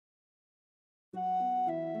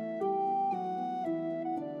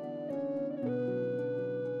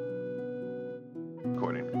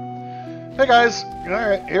Hey guys!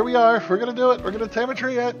 Alright, here we are. We're gonna do it. We're gonna tame a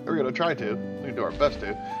Treant. We're gonna try to. We're gonna do our best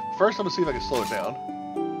to. First, I'm gonna see if I can slow it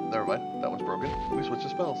down. Never mind. That one's broken. We switch the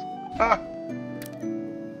spells. Ha!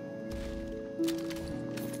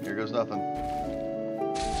 Here goes nothing.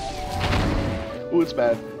 Ooh, it's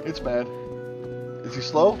bad. It's bad. Is he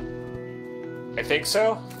slow? I think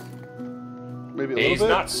so. Maybe a little bit? He's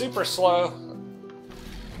not super slow.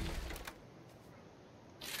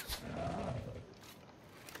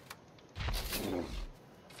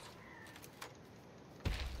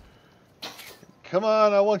 Come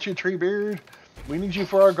on, I want you, Treebeard. We need you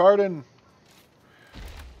for our garden.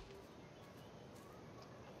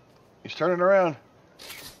 He's turning around.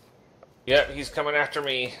 Yep, he's coming after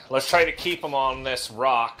me. Let's try to keep him on this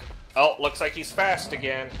rock. Oh, looks like he's fast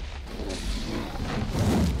again.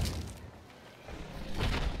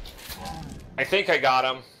 I think I got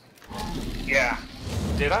him. Yeah.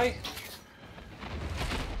 Did I?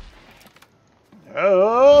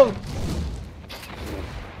 Oh!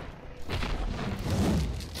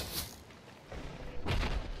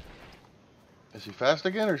 Is he fast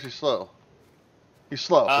again or is he slow? He's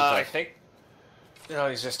slow. I think... No,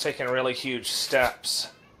 he's just taking really huge steps.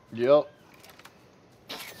 Yep.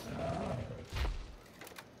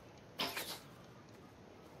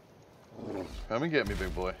 Come and get me,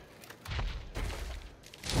 big boy.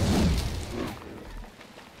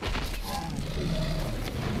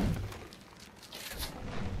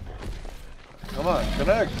 Come on,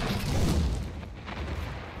 connect.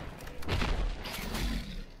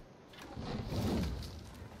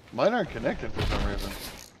 Mine aren't connected for some reason.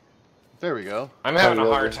 There we go. I'm having a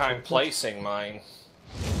hard time placing mine.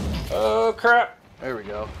 Oh, crap. There we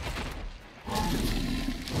go.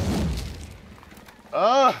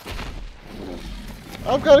 Ah!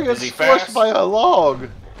 I'm gonna get squished by a log.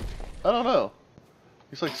 I don't know.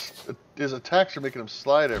 He's like, his attacks are making him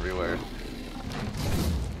slide everywhere.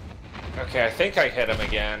 Okay, I think I hit him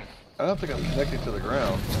again. I don't think I'm connecting to the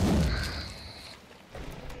ground.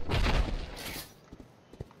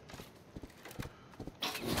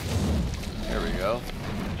 There we go.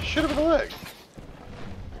 Shoot him in the leg.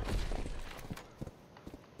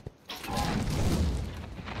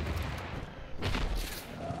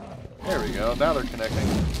 There we go. Now they're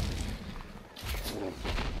connecting.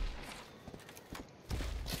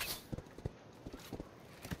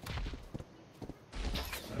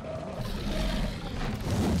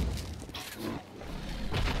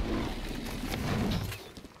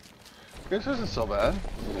 This isn't so bad.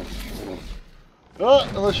 Oh,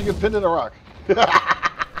 unless you get pinned in a rock.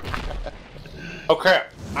 Oh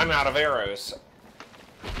crap! I'm out of arrows.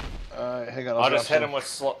 Hang on. I'll just hit him with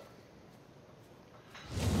slow.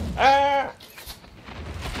 Ah!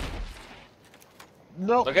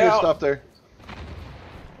 Nope, Look can't out. stop there.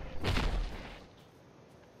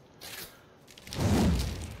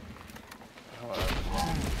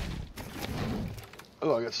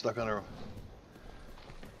 Oh, I got stuck on her.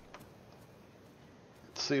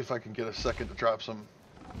 Let's see if I can get a second to drop some.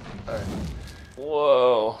 Alright.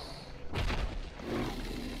 Whoa.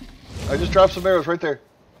 I just dropped some arrows right there.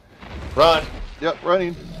 Run. Yep,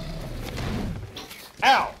 running.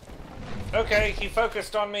 Ow! Okay, he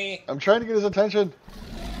focused on me. I'm trying to get his attention.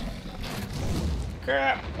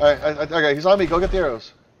 Crap. Alright, okay, he's on me. Go get the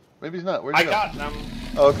arrows. Maybe he's not. Where'd he go? I got them.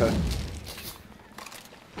 Oh, okay.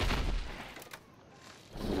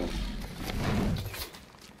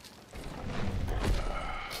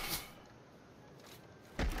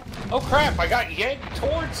 Oh crap, I got yanked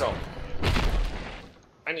towards him.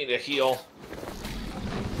 I need to heal.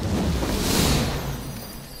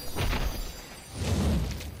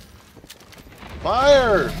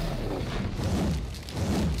 Fire!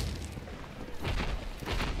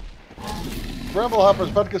 Bramble Hopper's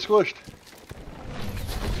about to get squished.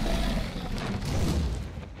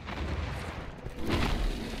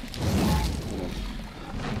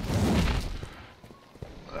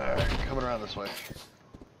 Alright, coming around this way.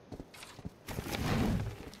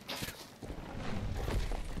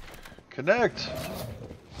 Connect!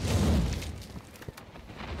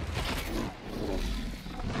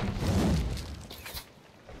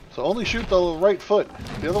 So only shoot the right foot.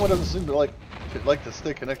 The other one doesn't seem to like to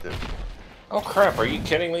stay connected. Oh crap, are you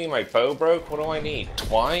kidding me? My bow broke? What do I need?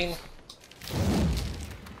 Twine?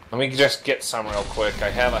 Let me just get some real quick. I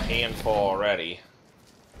have a handful already.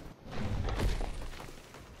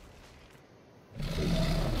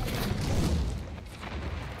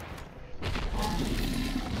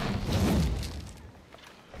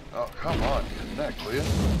 Oh, come on, connect, will you?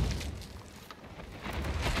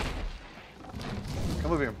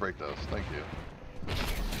 Come over here and break those, thank you.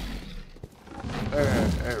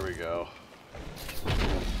 There we go.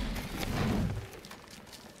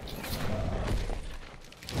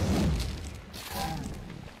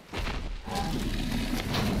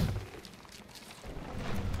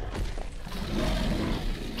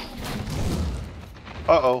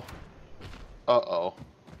 Uh-oh. Uh-oh.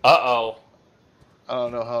 Uh-oh. I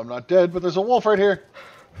don't know how I'm not dead, but there's a wolf right here.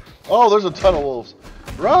 Oh, there's a ton of wolves.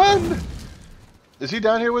 Run! Is he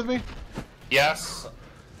down here with me? Yes.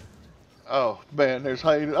 Oh, man, there's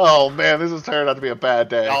hiding. Oh, man, this is turning out to be a bad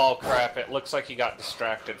day. Oh, crap. It looks like he got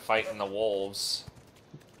distracted fighting the wolves.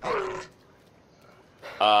 I'm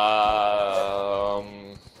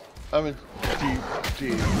in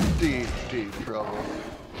deep trouble.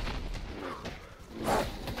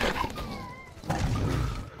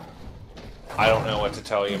 I don't know what to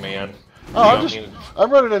tell you, man. Oh,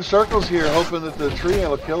 I'm running in circles here, hoping that the Treant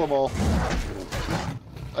will kill them all.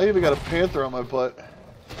 I even got a panther on my butt.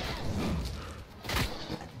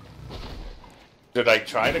 Did I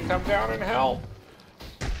try to come down and help?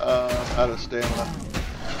 Out of stamina.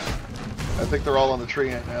 I think they're all on the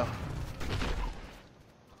Treant now.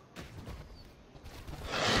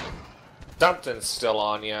 Something's still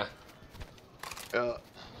on you. A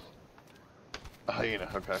hyena,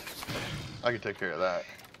 okay. I can take care of that.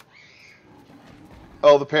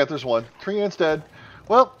 Oh, the panther's won. Treant's dead.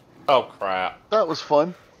 Well. Oh, crap. That was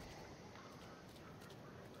fun.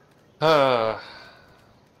 Alright,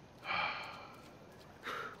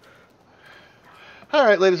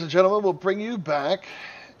 ladies and gentlemen, we'll bring you back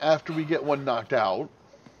after we get one knocked out,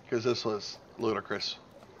 because this was ludicrous.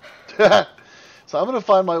 So I'm going to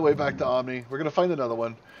find my way back to Omni. We're going to find another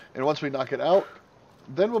one, and once we knock it out,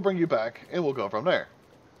 then we'll bring you back, and we'll go from there.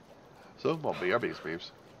 So, well, BRBs, beeps.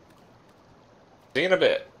 See you in a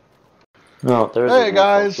bit. No, there's hey,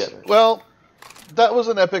 guys. Well, that was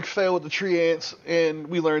an epic fail with the Treants, and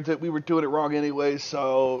we learned that we were doing it wrong anyway,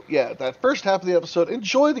 so, yeah, that first half of the episode,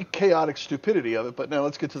 enjoy the chaotic stupidity of it, but now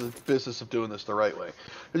let's get to the business of doing this the right way.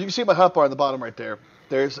 As you can see my hotbar on the bottom right there,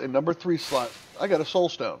 there's a number 3 slot. I got a soul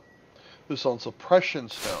stone. This is a suppression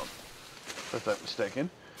stone, if I'm not mistaken.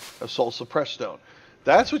 A soul suppress stone.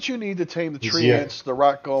 That's what you need to tame the Treants, the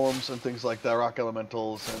rock golems, and things like that, rock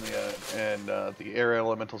elementals, and the air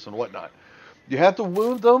elementals and whatnot. You have to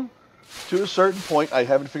wound them to a certain point. I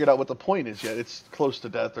haven't figured out what the point is yet. It's close to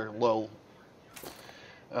death or low,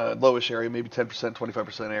 lowish area, maybe 10%,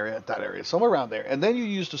 25% area, that area, somewhere around there. And then you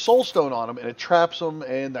use the soul stone on them, and it traps them,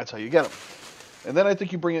 and that's how you get them. And then I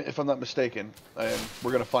think you bring it, if I'm not mistaken, and we're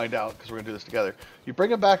going to find out because we're going to do this together. You bring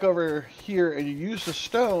it back over here, and you use the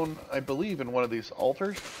stone, I believe, in one of these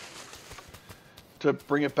altars to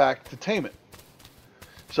bring it back to tame it.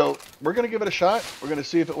 So we're going to give it a shot. We're going to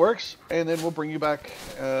see if it works, and then we'll bring you back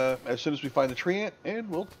as soon as we find the Treant, and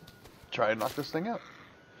we'll try and knock this thing out.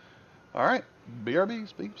 All right,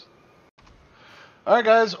 BRBs, beeps. All right,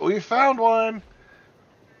 guys, we found one.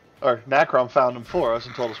 Or Nacrom found him for us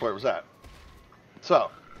and told us where it was at.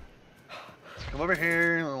 So, let's come over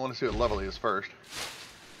here. I want to see what level he is first.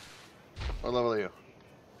 What level are you?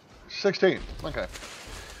 16. Okay.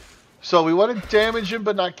 So we want to damage him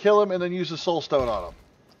but not kill him and then use the soul stone on him.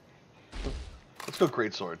 Let's go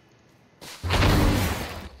greatsword.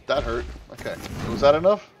 That hurt. Okay. Was that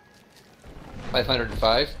enough?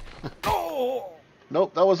 505. Oh!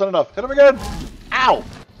 Nope, that wasn't enough. Hit him again! Ow!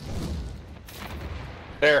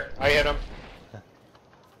 There, I hit him.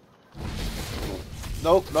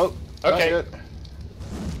 Nope, nope. Okay.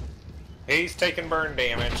 He's taking burn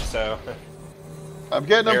damage, so... I'm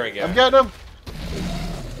getting him. There we go. I'm getting him.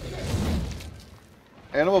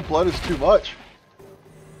 Animal blood is too much.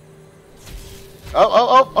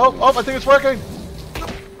 Oh, I think it's working.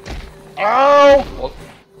 Ow!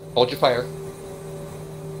 Hold your fire.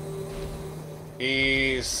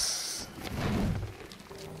 He's...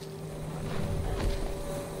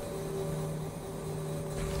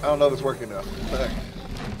 I don't know if it's working now. What the heck?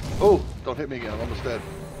 Oh, don't hit me again. I'm almost dead.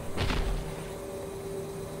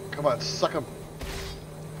 Come on, suck him.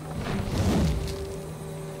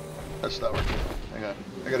 That's not working. Hang on.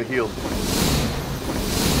 I gotta heal.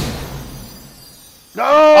 No!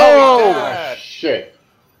 Oh, shit.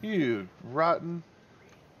 You rotten.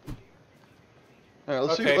 Alright,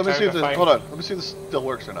 let's see. Okay, Let me see if this. find- Hold on. Let me see if this still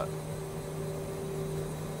works or not.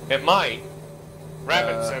 It might.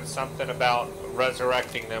 Rabbit said something about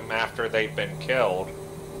resurrecting them after they've been killed.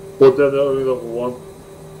 But then only level 1.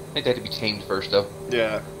 I think they have to be tamed first, though.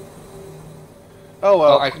 Yeah. Oh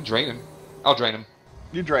well. Oh, I can drain him. I'll drain him.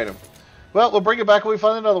 You drain him. Well, we'll bring it back when we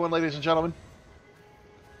find another one, ladies and gentlemen.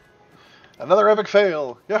 Another epic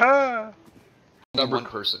fail. Yaha! Only one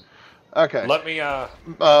person. Okay. Let me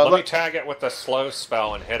let me tag it with a slow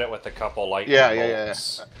spell and hit it with a couple lightning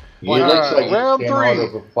bolts. He looks like he round came 3. out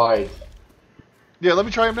of a fight. Yeah, let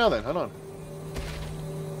me try him now then. Hold on.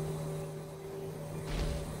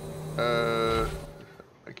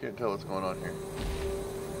 I can't tell what's going on here.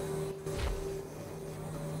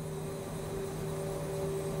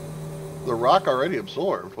 The rock already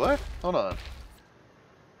absorbed. What? Hold on.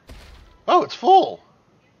 Oh, it's full.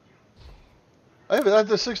 I had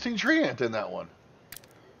the 16 Treant in that one.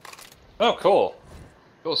 Oh, cool.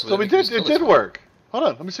 Cool, So we did. It did work. Hold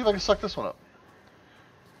on. Let me see if I can suck this one up.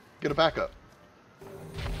 Get it back up.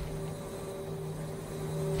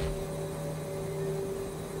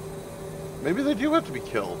 Maybe they do have to be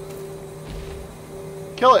killed.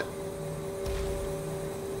 Kill it.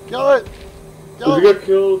 Kill it. Kill If it. you get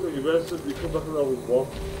killed and you rest it, you come back around with one.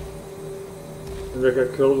 And they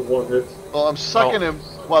get killed with one hit. Well, I'm sucking him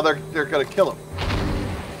while they're gonna kill him.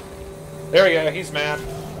 There we go. He's mad.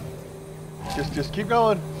 Just keep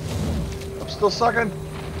going. I'm still sucking.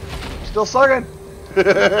 I'm still sucking. Not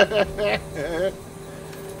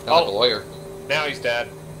like a lawyer. Now he's dead.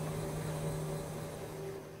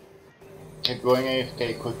 Get going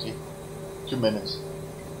AFK quickly. 2 minutes.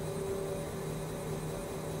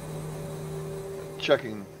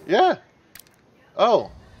 Checking. Yeah.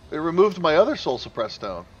 Oh, it removed my other soul suppressed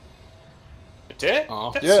stone. It did?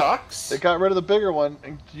 Oh. That Yeah. sucks. They got rid of the bigger one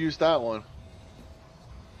and used that one.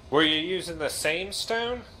 Were you using the same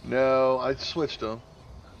stone? No, I switched them.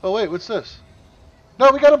 Oh wait, what's this?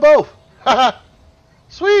 No, we got them both. Haha.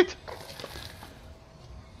 Sweet.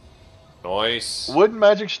 Nice. Wooden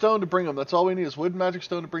magic stone to bring them. That's all we need is wooden magic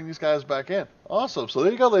stone to bring these guys back in. Awesome. So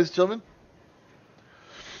there you go, ladies and gentlemen.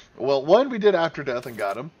 Well, one we did after death and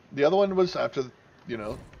got him. The other one was after,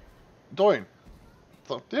 Dorian.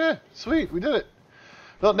 So, yeah, sweet. We did it.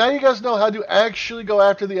 Well, now you guys know how to actually go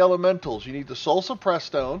after the elementals. You need the soul suppress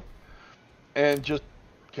stone and just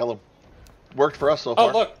kill them. Worked for us so far.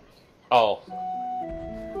 Oh, look. Oh.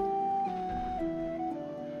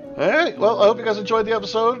 Alright, well, I hope you guys enjoyed the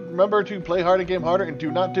episode. Remember to play hard and game harder, and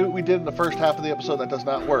do not do what we did in the first half of the episode. That does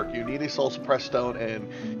not work. You need a soul suppress stone, and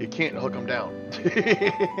you can't hook them down.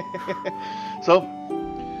 So,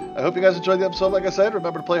 I hope you guys enjoyed the episode, like I said.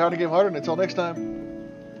 Remember to play hard and game harder, and until next time,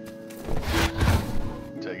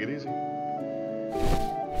 take it easy.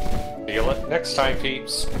 See you next time,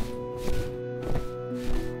 peeps.